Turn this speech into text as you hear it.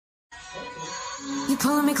You're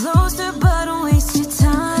pulling me closer, but don't waste your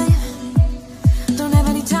time. Don't have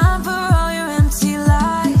any time for all your empty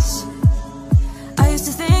lies. I used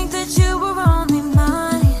to think that you were only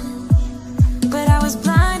mine, but I was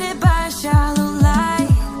blinded by a shallow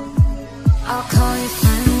light. I'll call your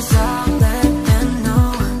friends, I'll let them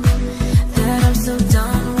know that I'm so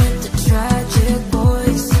done with the tragic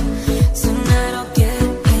boys. Tonight I'll get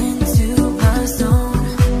into my zone.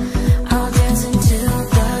 I'll dance until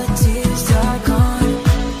the tears are gone.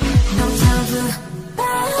 No time for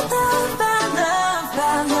bad love, bad love,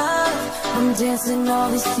 bad love. I'm dancing all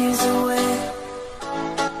these tears away.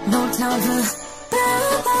 No time for bad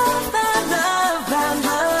love, bad love, bad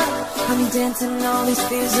love. I'm dancing all these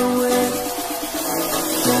fears away.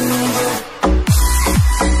 Don't need you.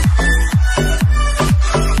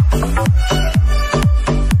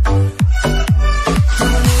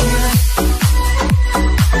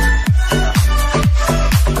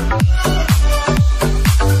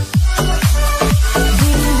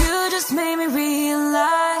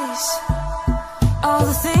 All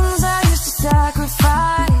the things I used to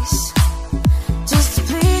sacrifice just to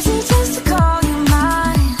please you, just to call you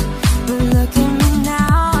mine. But look at me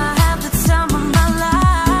now, I have the time of my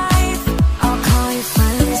life. I'll call your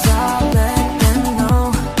friends, I'll let them know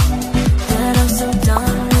that I'm so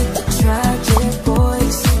done with the tragic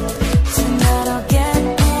boys. Tonight I'll get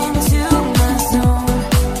into my zone.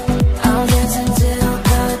 I'll dance until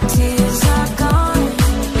the tears are gone.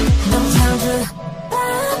 No time for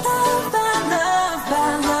bad love, bad love,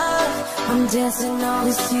 bad love. I'm dancing all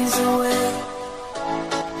these tears away.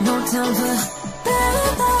 No time for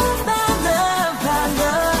bad love, bad love, bad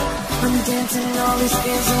love. I'm dancing all these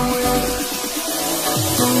fears away.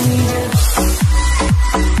 Don't need you.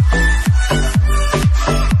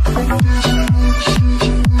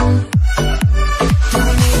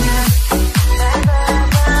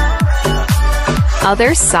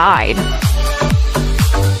 Other side.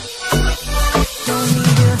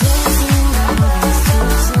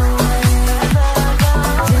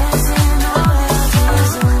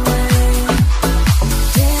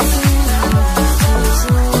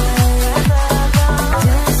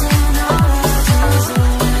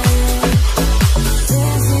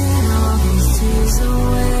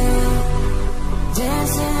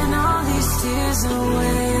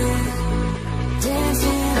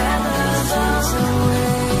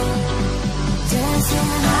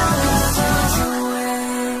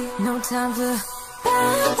 No time for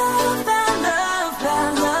bad love, bad love,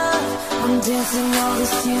 bad love. I'm dancing all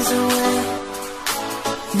these tears away.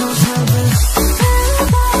 No time for bad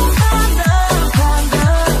love, bad love, bad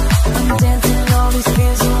love. I'm dancing all these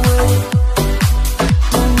fears away.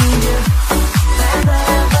 Don't need you. Bad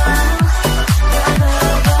love, bad love, bad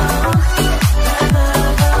love, bad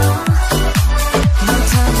love. No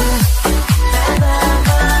time for bad love,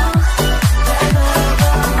 bad love, bad love.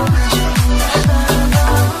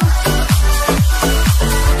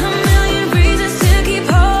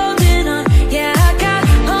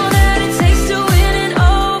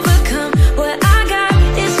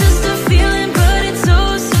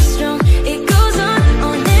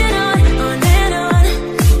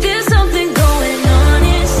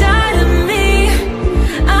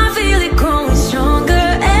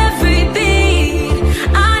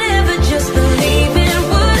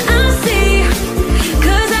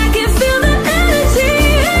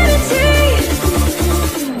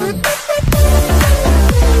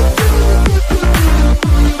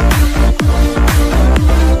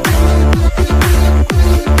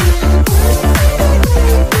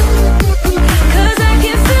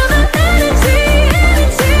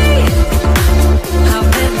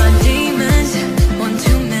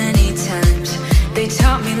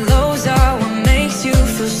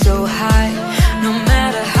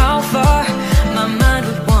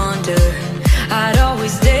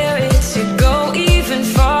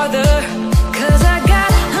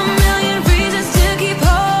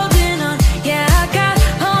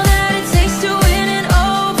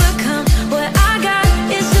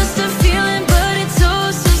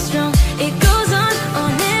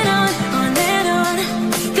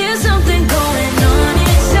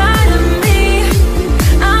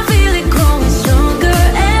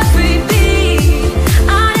 Every beat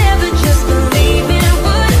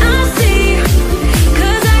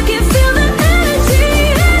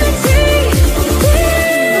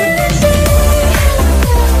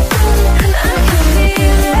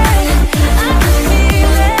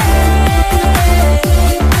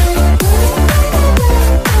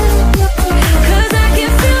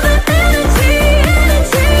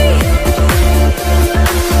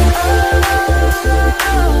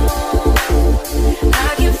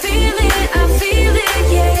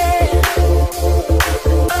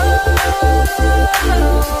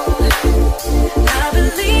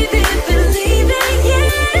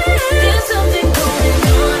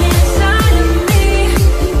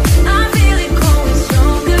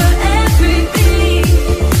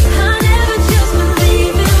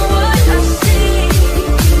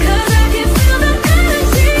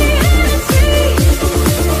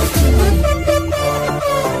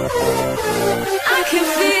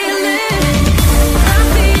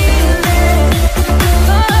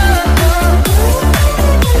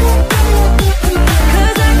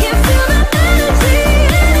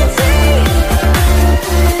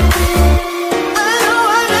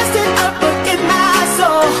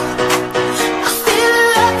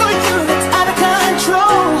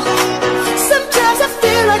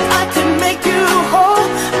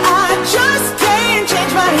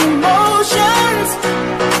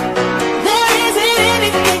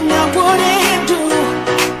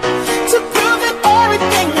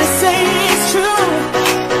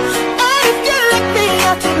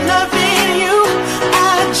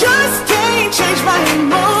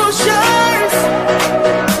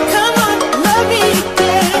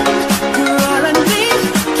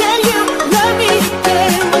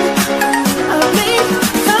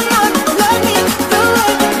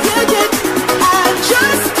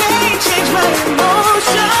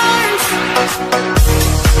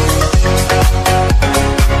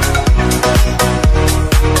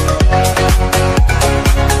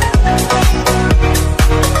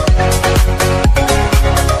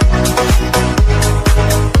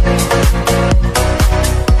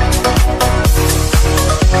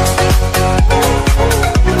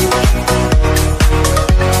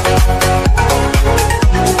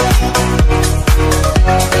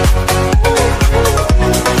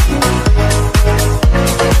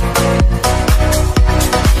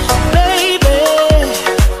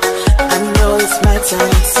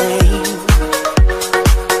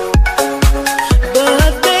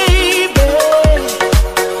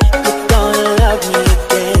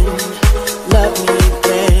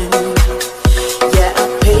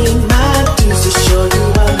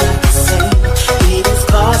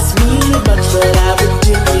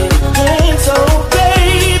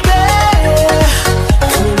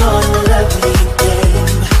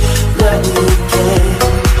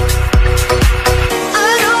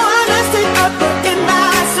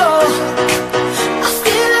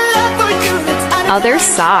other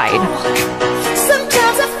side.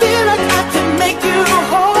 Sometimes I feel like I can make you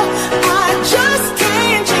whole. I just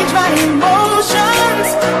can't change my emotions.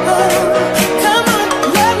 Come on,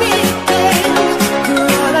 let me in.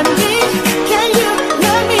 You're all I need. Can you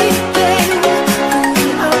let me in?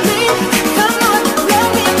 I'll leave. Come on, let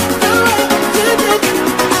me do it.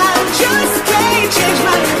 I just can't change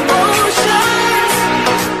my emotions.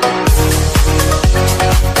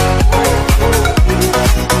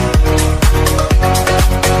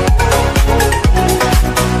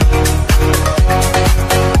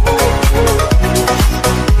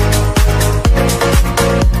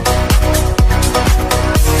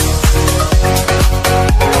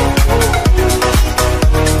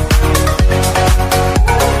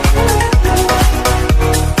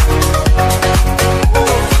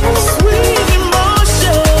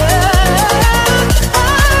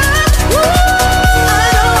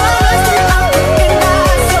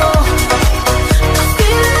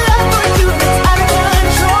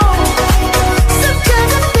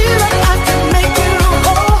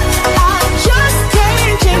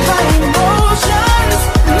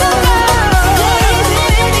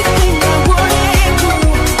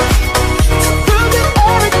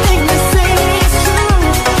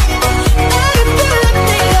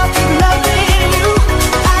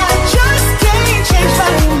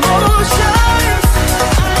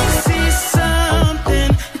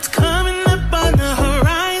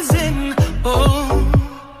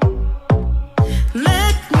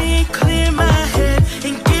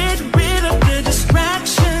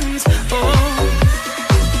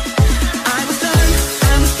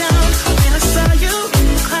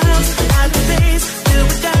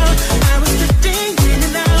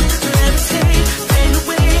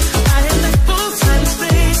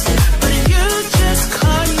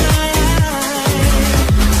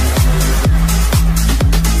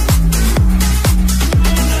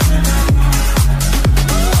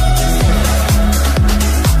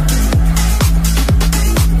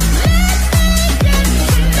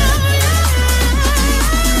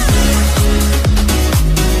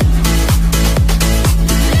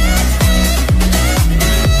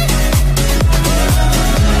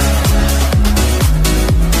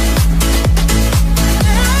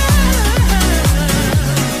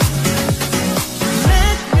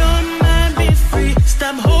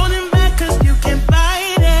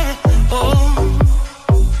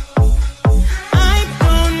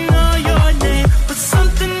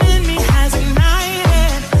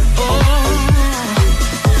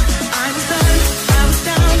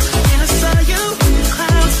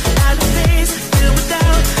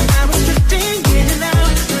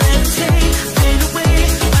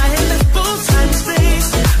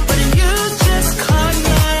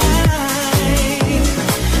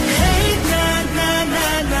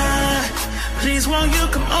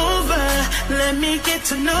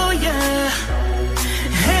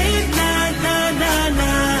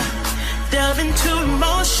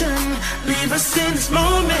 Leave us in this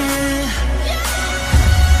moment.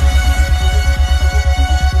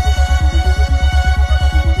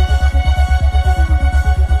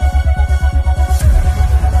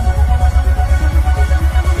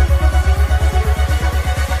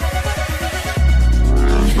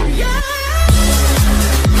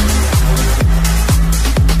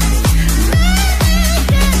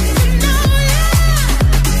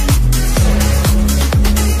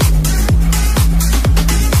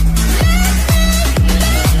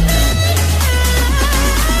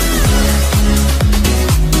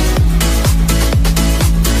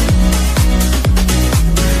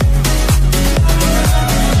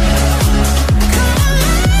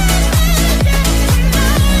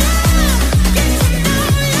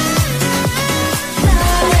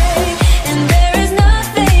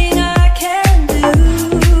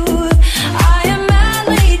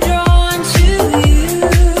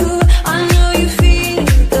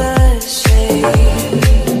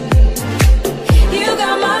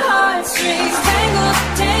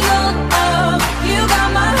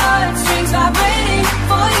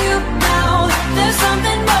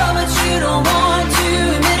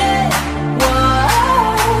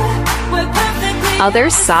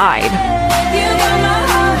 Other side.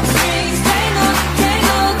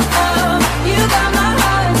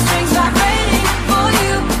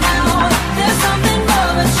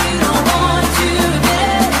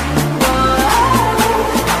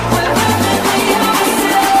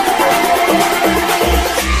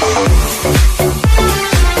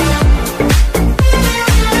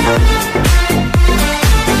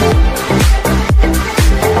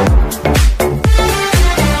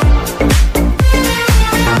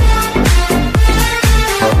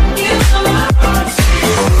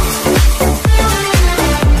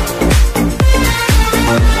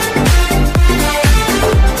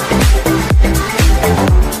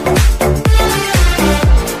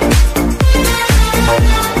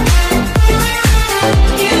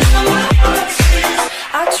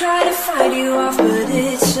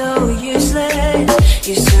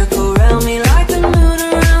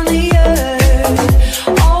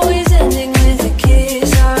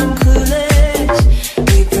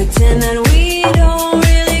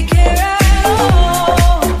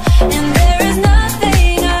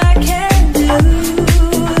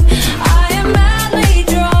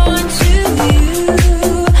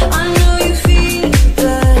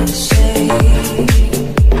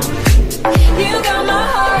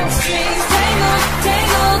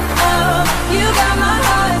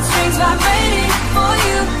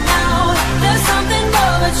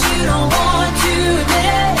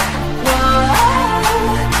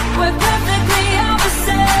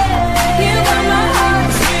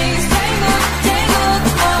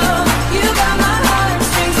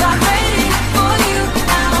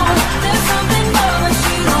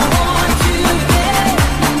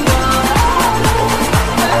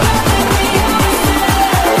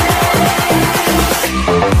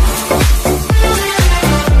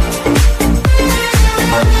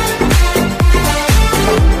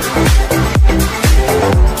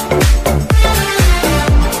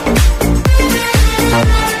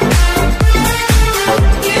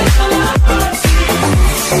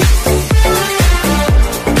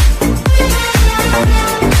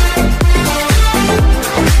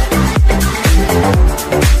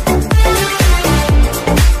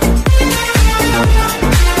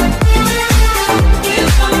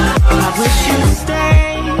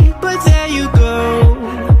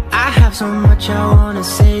 so much I wanna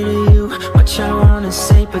say to you, much I wanna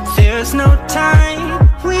say, but there's no time.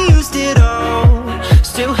 We used it all.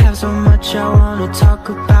 Still have so much I wanna talk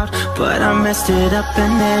about, but I messed it up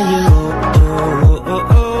and there you go. Oh,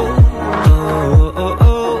 oh, oh, oh, oh,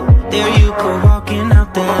 oh. There you go, walking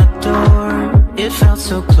out that door. It felt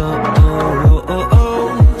so close,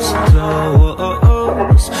 so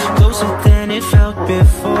close, closer than it felt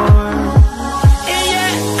before. And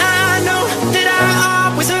yeah, I know that I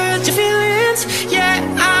always hurt your feelings. Yeah,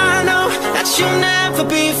 I know that you'll never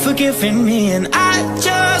be forgiving me, and I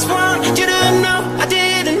just want you to know I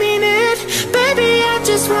didn't mean it. Baby, I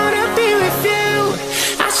just wanna be with you.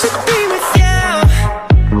 I should be with you.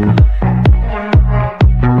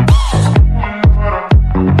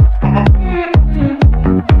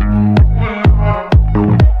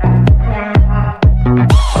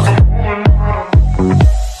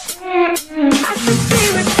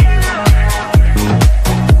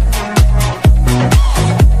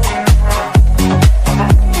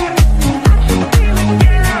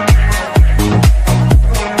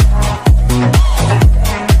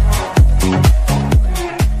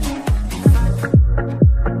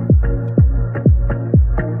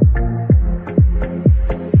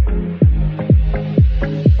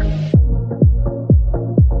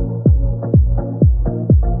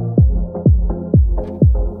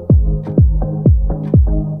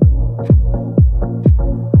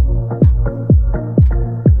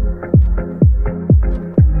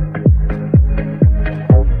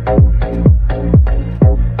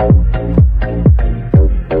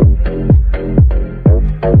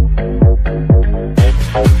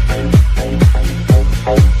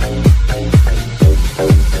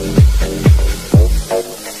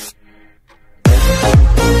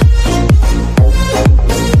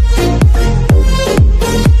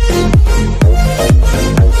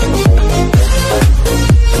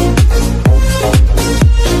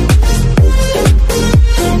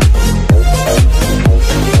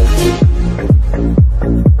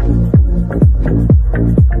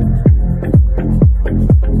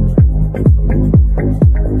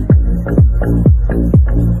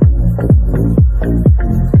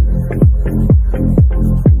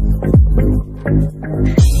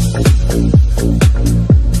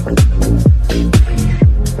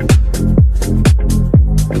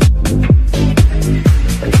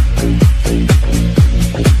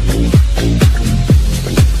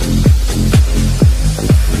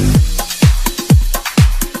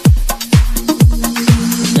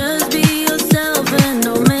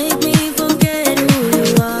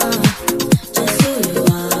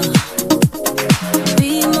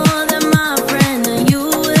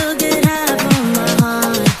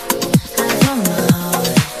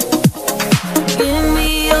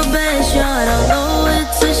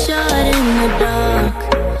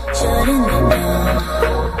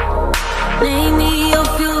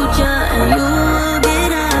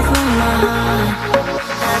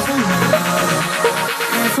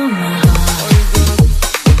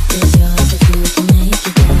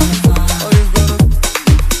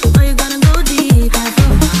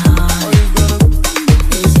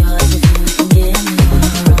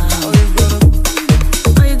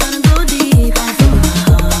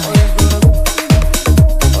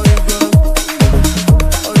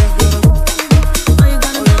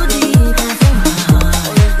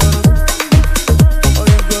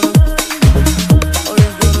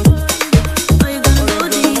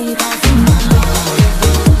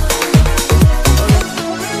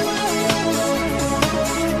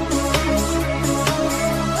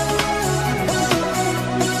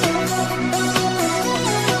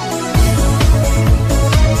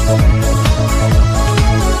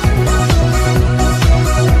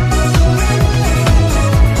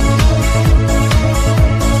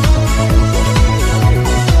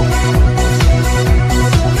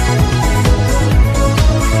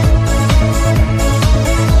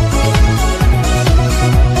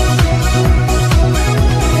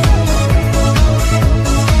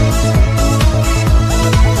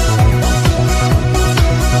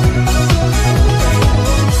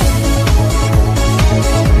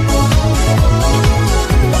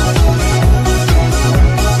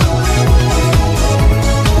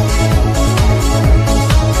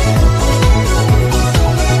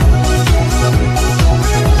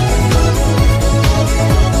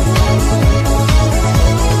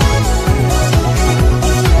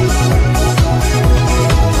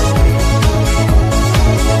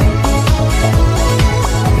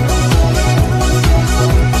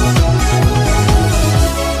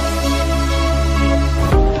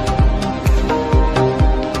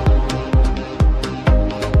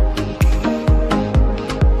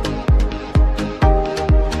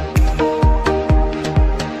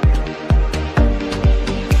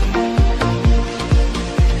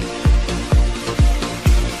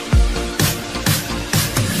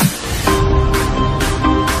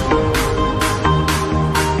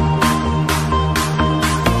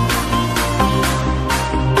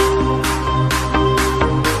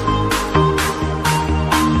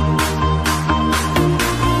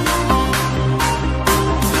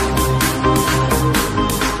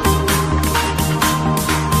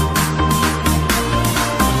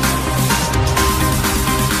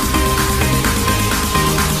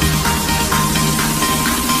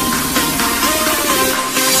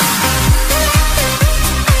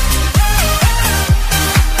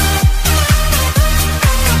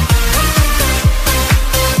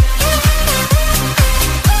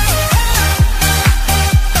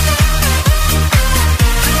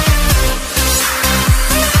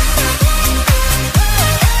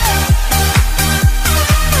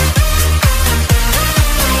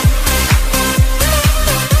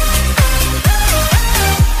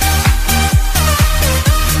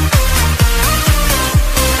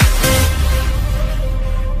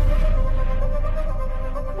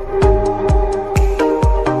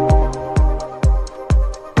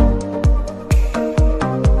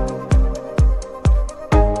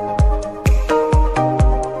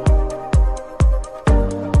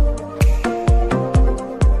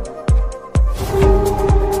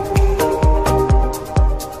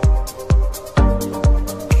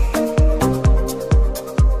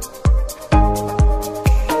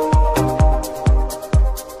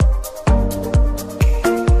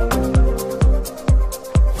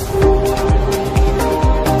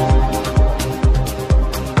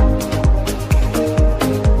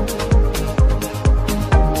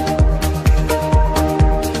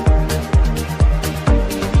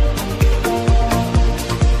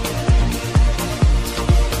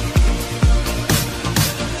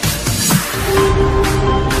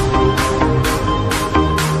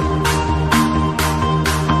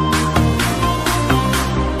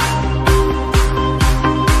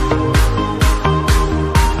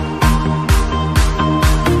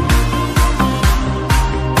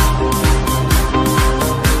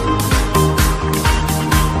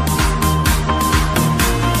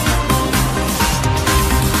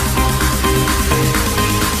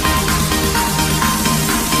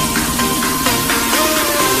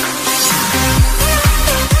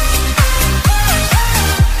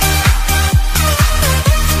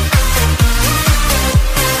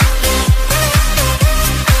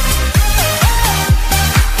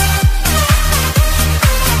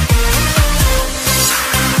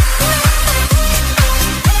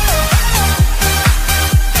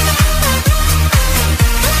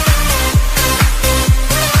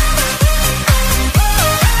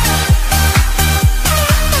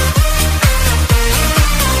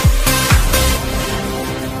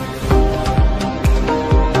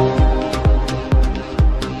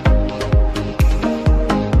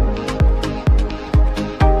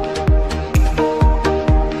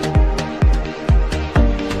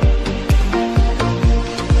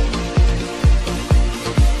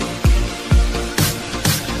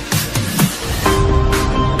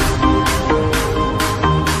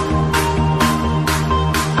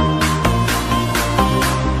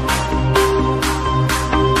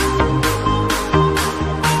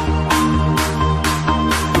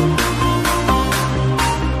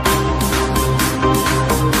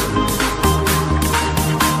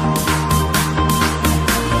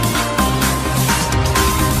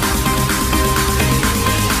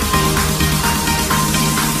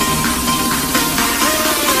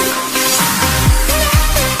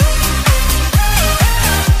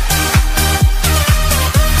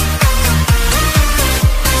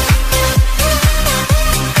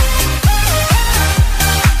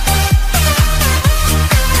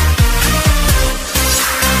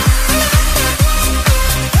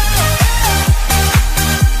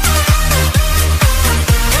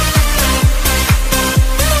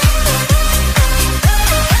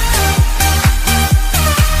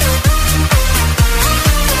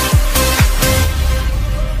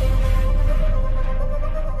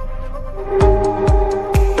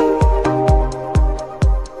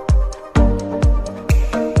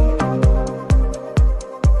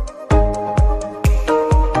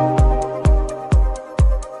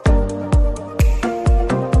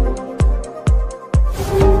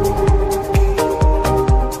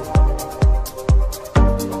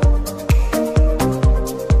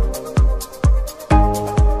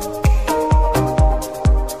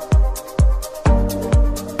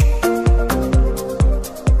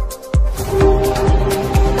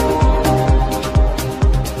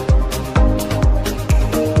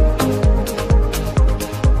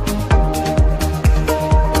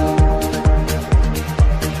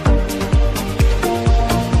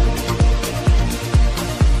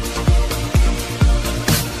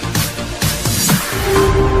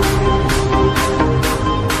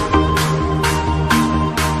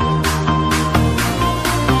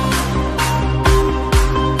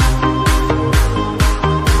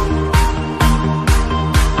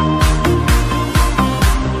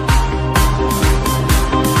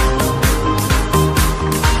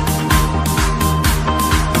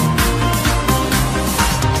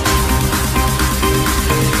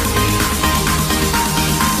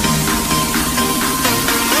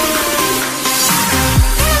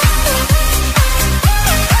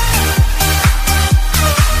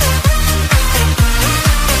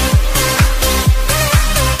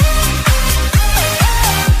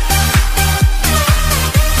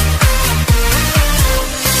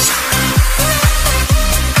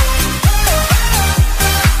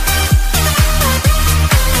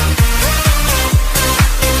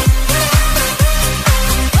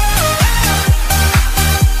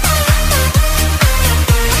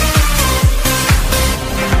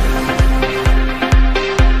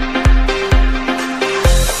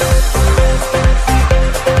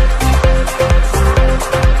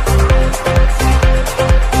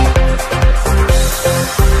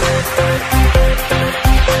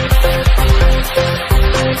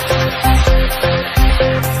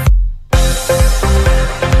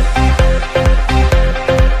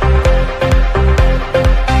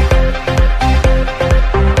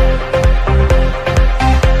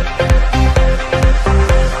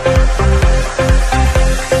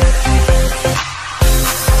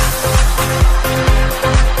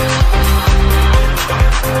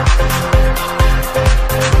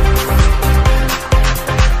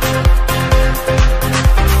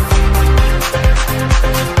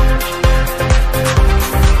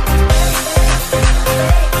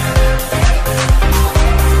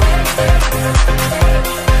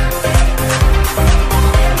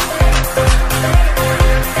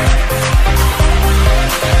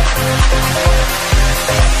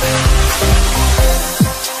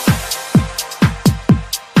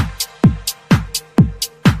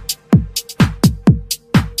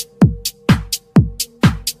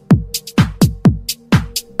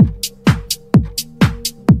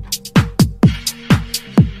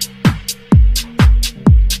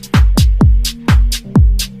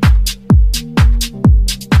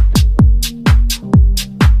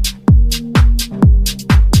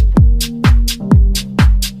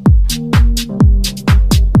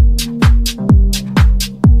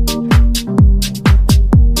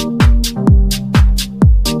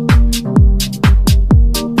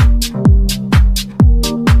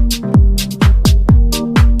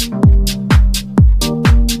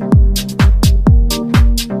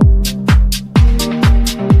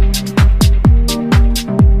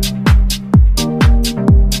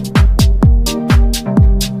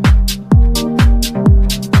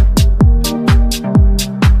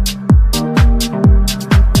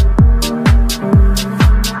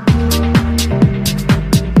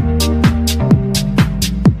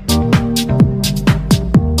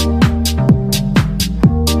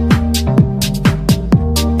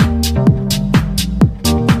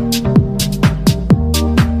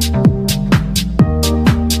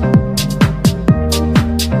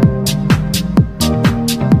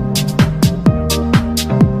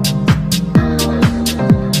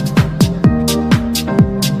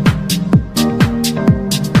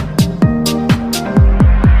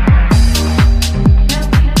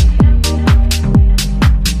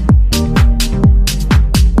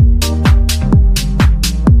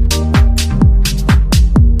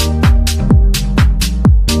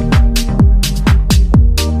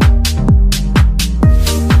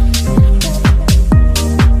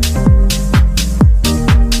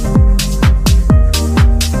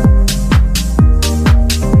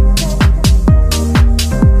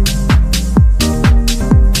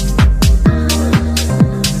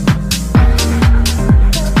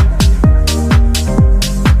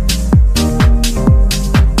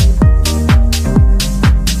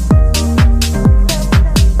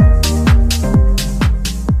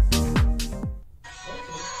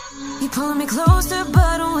 closer,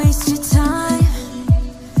 but don't waste your time.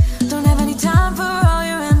 Don't have any time for all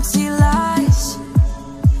your empty lies.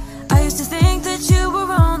 I used to think that you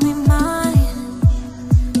were only mine,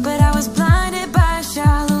 but I was blinded by a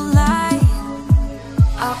shallow light.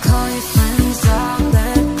 I'll call your friends, I'll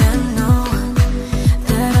let them know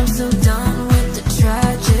that I'm so done with the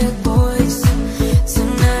tragic boys.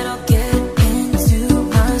 Tonight I'll get into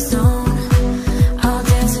my zone. I'll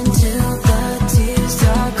dance until the tears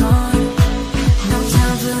are gone. No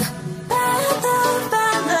time for bad love,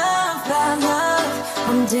 bad love, bad love.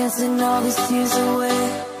 I'm dancing all these tears away.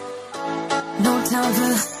 No time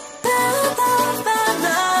for bad love, bad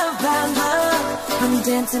love, bad love. I'm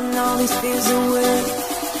dancing all these fears away.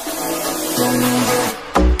 Don't need it.